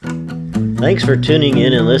Thanks for tuning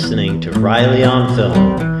in and listening to Riley on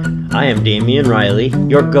Film. I am Damien Riley,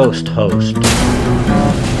 your ghost host.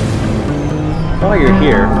 While you're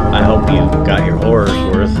here, I hope you got your horror's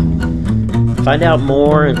worth. Find out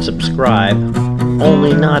more and subscribe,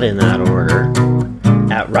 only not in that order,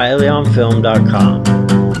 at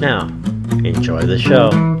RileyOnFilm.com. Now, enjoy the show.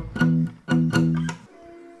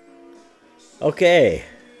 Okay,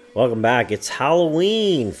 welcome back. It's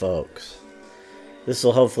Halloween, folks. This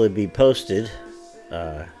will hopefully be posted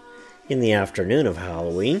in the afternoon of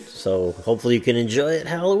Halloween, so hopefully you can enjoy it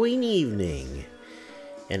Halloween evening.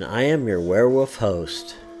 And I am your werewolf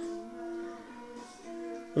host.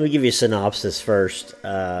 Let me give you a synopsis first.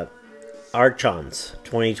 Archons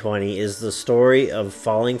 2020 is the story of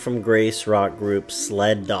falling from grace rock group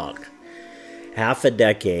Sled Dog. Half a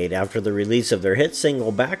decade after the release of their hit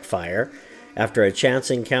single Backfire, after a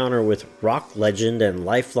chance encounter with rock legend and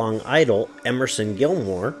lifelong idol Emerson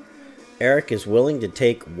Gilmore, Eric is willing to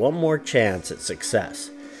take one more chance at success,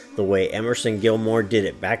 the way Emerson Gilmore did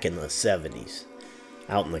it back in the 70s,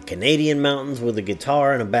 out in the Canadian mountains with a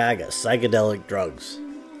guitar and a bag of psychedelic drugs.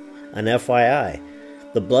 An FYI,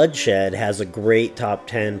 The Bloodshed has a great top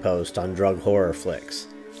 10 post on drug horror flicks.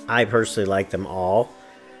 I personally like them all.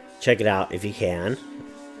 Check it out if you can.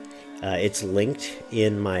 It's linked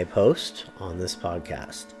in my post on this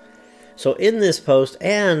podcast. So in this post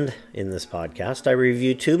and in this podcast, I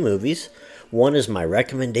review two movies. One is my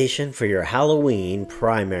recommendation for your Halloween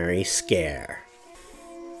primary scare.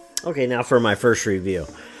 Okay, now for my first review.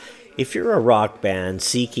 If you're a rock band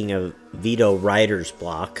seeking a veto writer's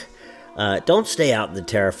block, don't stay out in the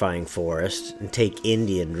terrifying forest and take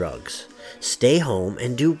Indian drugs. Stay home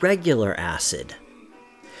and do regular acid.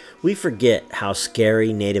 We forget how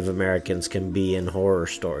scary Native Americans can be in horror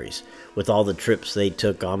stories, with all the trips they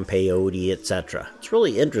took on peyote, etc. It's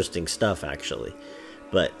really interesting stuff, actually.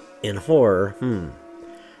 But in horror,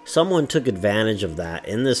 someone took advantage of that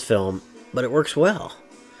in this film, but it works well.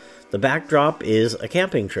 The backdrop is a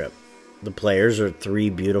camping trip. The players are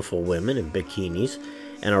three beautiful women in bikinis,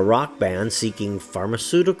 and a rock band seeking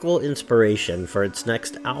pharmaceutical inspiration for its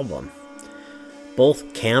next album.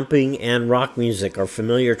 Both camping and rock music are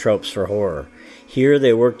familiar tropes for horror. Here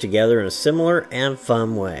they work together in a similar and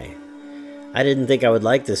fun way. I didn't think I would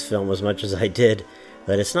like this film as much as I did,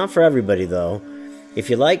 but it's not for everybody though. If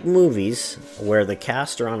you like movies where the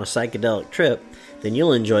cast are on a psychedelic trip, then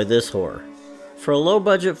you'll enjoy this horror. For a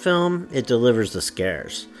low-budget film, it delivers the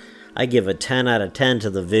scares. I give a 10 out of 10 to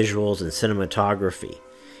the visuals and cinematography.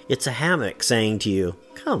 It's a hammock saying to you,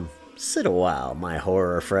 "Come, sit a while, my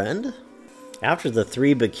horror friend." After the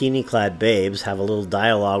three bikini-clad babes have a little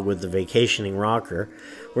dialogue with the vacationing rocker,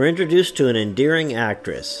 we're introduced to an endearing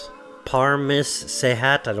actress, Parmiss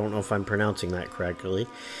Sehat. I don't know if I'm pronouncing that correctly.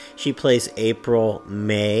 She plays April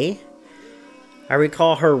May. I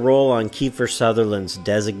recall her role on Kiefer Sutherland's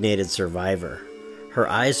Designated Survivor. Her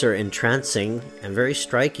eyes are entrancing and very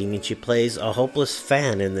striking, and she plays a hopeless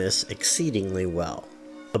fan in this exceedingly well.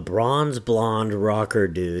 The bronze blonde rocker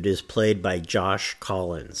dude is played by Josh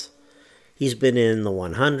Collins. He's been in The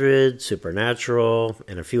 100, Supernatural,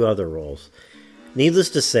 and a few other roles. Needless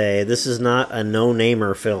to say, this is not a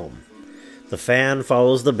no-namer film. The fan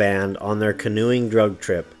follows the band on their canoeing drug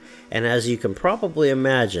trip, and as you can probably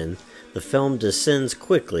imagine, the film descends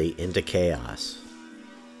quickly into chaos.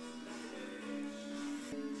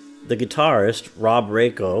 The guitarist, Rob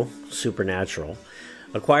Rako, Supernatural,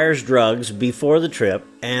 acquires drugs before the trip,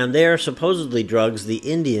 and they are supposedly drugs the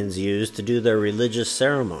Indians use to do their religious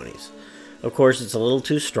ceremonies. Of course, it's a little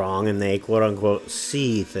too strong, and they quote-unquote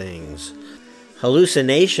see things.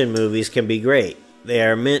 Hallucination movies can be great. They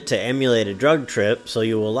are meant to emulate a drug trip, so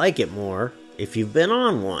you will like it more if you've been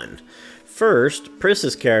on one. First,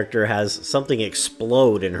 Pris's character has something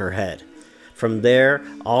explode in her head. From there,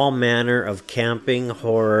 all manner of camping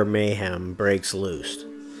horror mayhem breaks loose.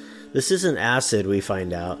 This isn't acid, we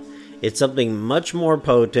find out. It's something much more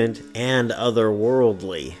potent and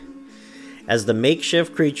otherworldly. As the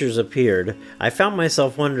makeshift creatures appeared, I found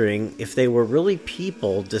myself wondering if they were really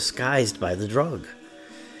people disguised by the drug.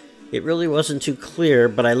 It really wasn't too clear,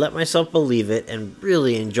 but I let myself believe it and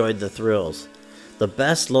really enjoyed the thrills. The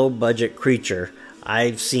best low-budget creature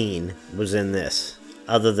I've seen was in this,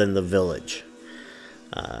 other than The Village.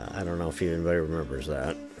 I don't know if anybody remembers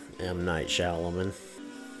that. M. Night Shyamalan.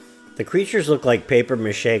 The creatures look like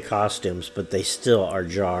papier-mâché costumes, but they still are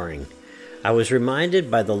jarring. I was reminded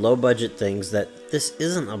by the low-budget things that this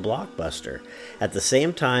isn't a blockbuster. At the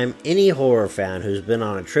same time, any horror fan who's been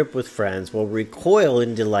on a trip with friends will recoil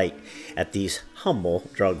in delight at these humble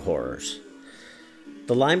drug horrors.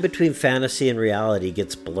 The line between fantasy and reality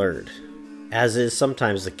gets blurred. As is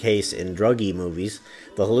sometimes the case in druggy movies,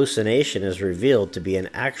 the hallucination is revealed to be an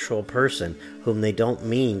actual person whom they don't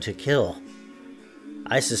mean to kill.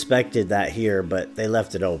 I suspected that here, but they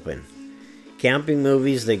left it open. Camping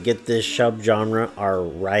movies that get this subgenre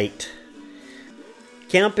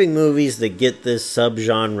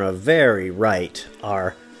very right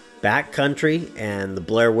are Backcountry and The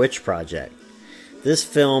Blair Witch Project. This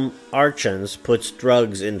film, Archons, puts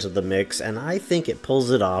drugs into the mix, and I think it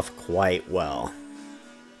pulls it off quite well.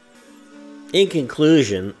 In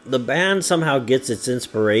conclusion, the band somehow gets its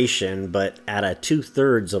inspiration, but at a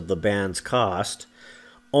 2/3 of the band's cost.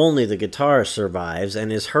 Only the guitarist survives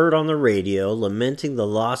and is heard on the radio lamenting the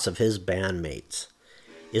loss of his bandmates.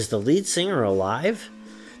 Is the lead singer alive?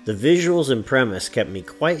 The visuals and premise kept me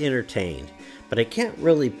quite entertained, but I can't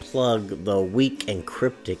really plug the weak and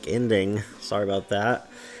cryptic ending. Sorry about that.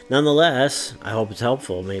 Nonetheless, I hope it's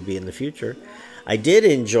helpful maybe in the future. I did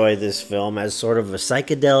enjoy this film as sort of a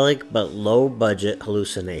psychedelic but low-budget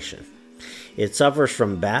hallucination. It suffers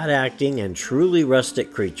from bad acting and truly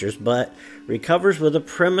rustic creatures, but recovers with a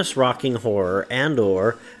premise-rocking horror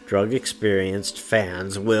and/or drug-experienced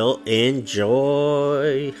fans will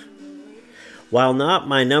enjoy. While not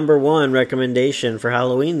my number one recommendation for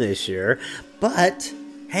Halloween this year, but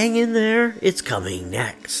hang in there, it's coming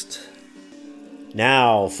next.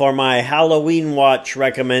 Now, for my Halloween watch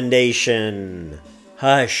recommendation,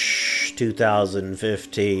 Hush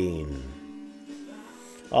 2015.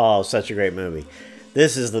 Oh, such a great movie.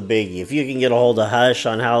 This is the biggie. If you can get a hold of Hush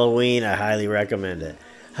on Halloween, I highly recommend it.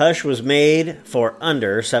 Hush was made for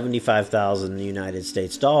under $75,000 United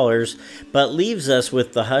States dollars, but leaves us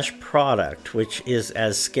with the Hush product, which is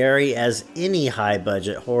as scary as any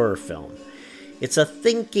high-budget horror film. It's a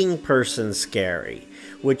thinking person scary,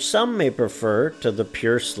 which some may prefer to the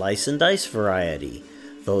pure slice and dice variety,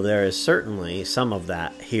 though there is certainly some of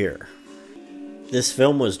that here. This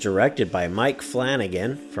film was directed by Mike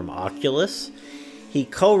Flanagan from Oculus. He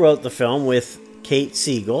co-wrote the film with Kate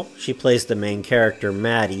Siegel. She plays the main character,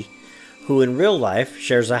 Maddie, who in real life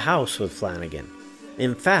shares a house with Flanagan.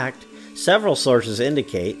 In fact, several sources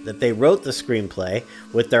indicate that they wrote the screenplay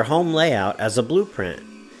with their home layout as a blueprint.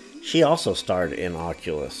 She also starred in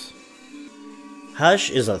Oculus. Hush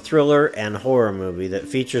is a thriller and horror movie that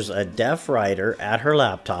features a deaf writer at her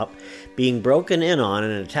laptop being broken in on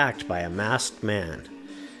and attacked by a masked man.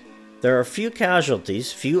 There are few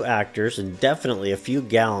casualties, few actors, and definitely a few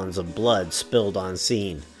gallons of blood spilled on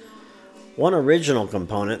scene. One original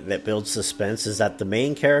component that builds suspense is that the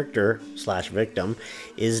main character/victim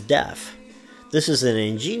is deaf. This is an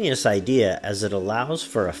ingenious idea as it allows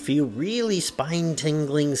for a few really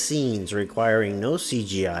spine-tingling scenes requiring no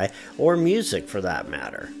CGI or music for that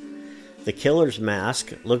matter. The killer's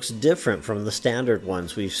mask looks different from the standard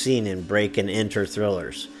ones we've seen in break and enter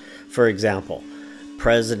thrillers. For example,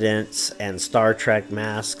 presidents and Star Trek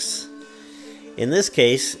masks. In this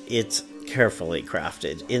case, it's carefully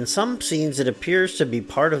crafted. In some scenes, it appears to be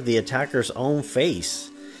part of the attacker's own face.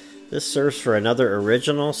 This serves for another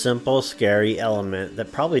original, simple, scary element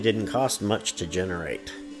that probably didn't cost much to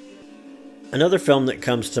generate. Another film that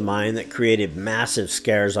comes to mind that created massive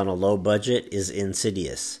scares on a low budget is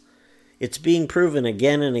Insidious. It's being proven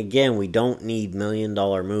again and again we don't need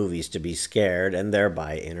million-dollar movies to be scared and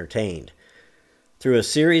thereby entertained. Through a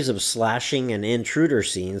series of slashing and intruder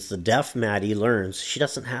scenes, the deaf Maddie learns she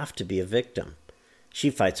doesn't have to be a victim. She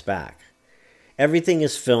fights back. Everything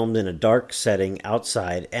is filmed in a dark setting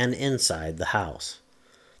outside and inside the house.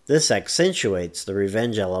 This accentuates the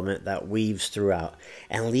revenge element that weaves throughout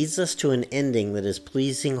and leads us to an ending that is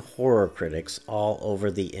pleasing horror critics all over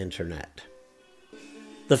the internet.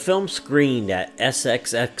 The film screened at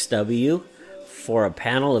SXXW for a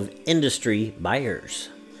panel of industry buyers.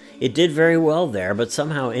 It did very well there, but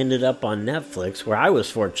somehow ended up on Netflix, where I was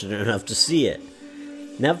fortunate enough to see it.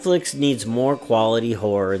 Netflix needs more quality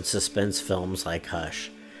horror and suspense films like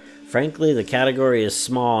Hush. Frankly, the category is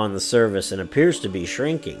small on the service and appears to be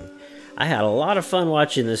shrinking. I had a lot of fun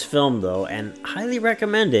watching this film though, and highly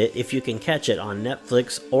recommend it if you can catch it on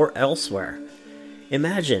Netflix or elsewhere.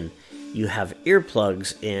 Imagine, you have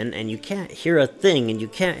earplugs in and you can't hear a thing, and you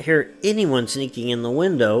can't hear anyone sneaking in the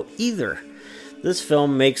window either. This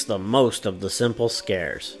film makes the most of the simple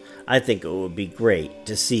scares. I think it would be great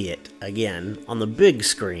to see it again on the big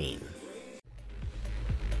screen.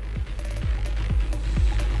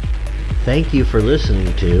 Thank you for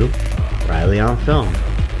listening to Riley on Film.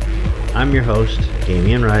 I'm your host,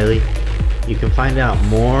 Damien Riley. You can find out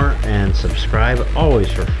more and subscribe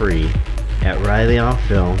always for free at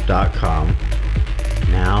RileyOnFilm.com.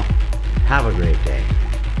 Now, have a great day.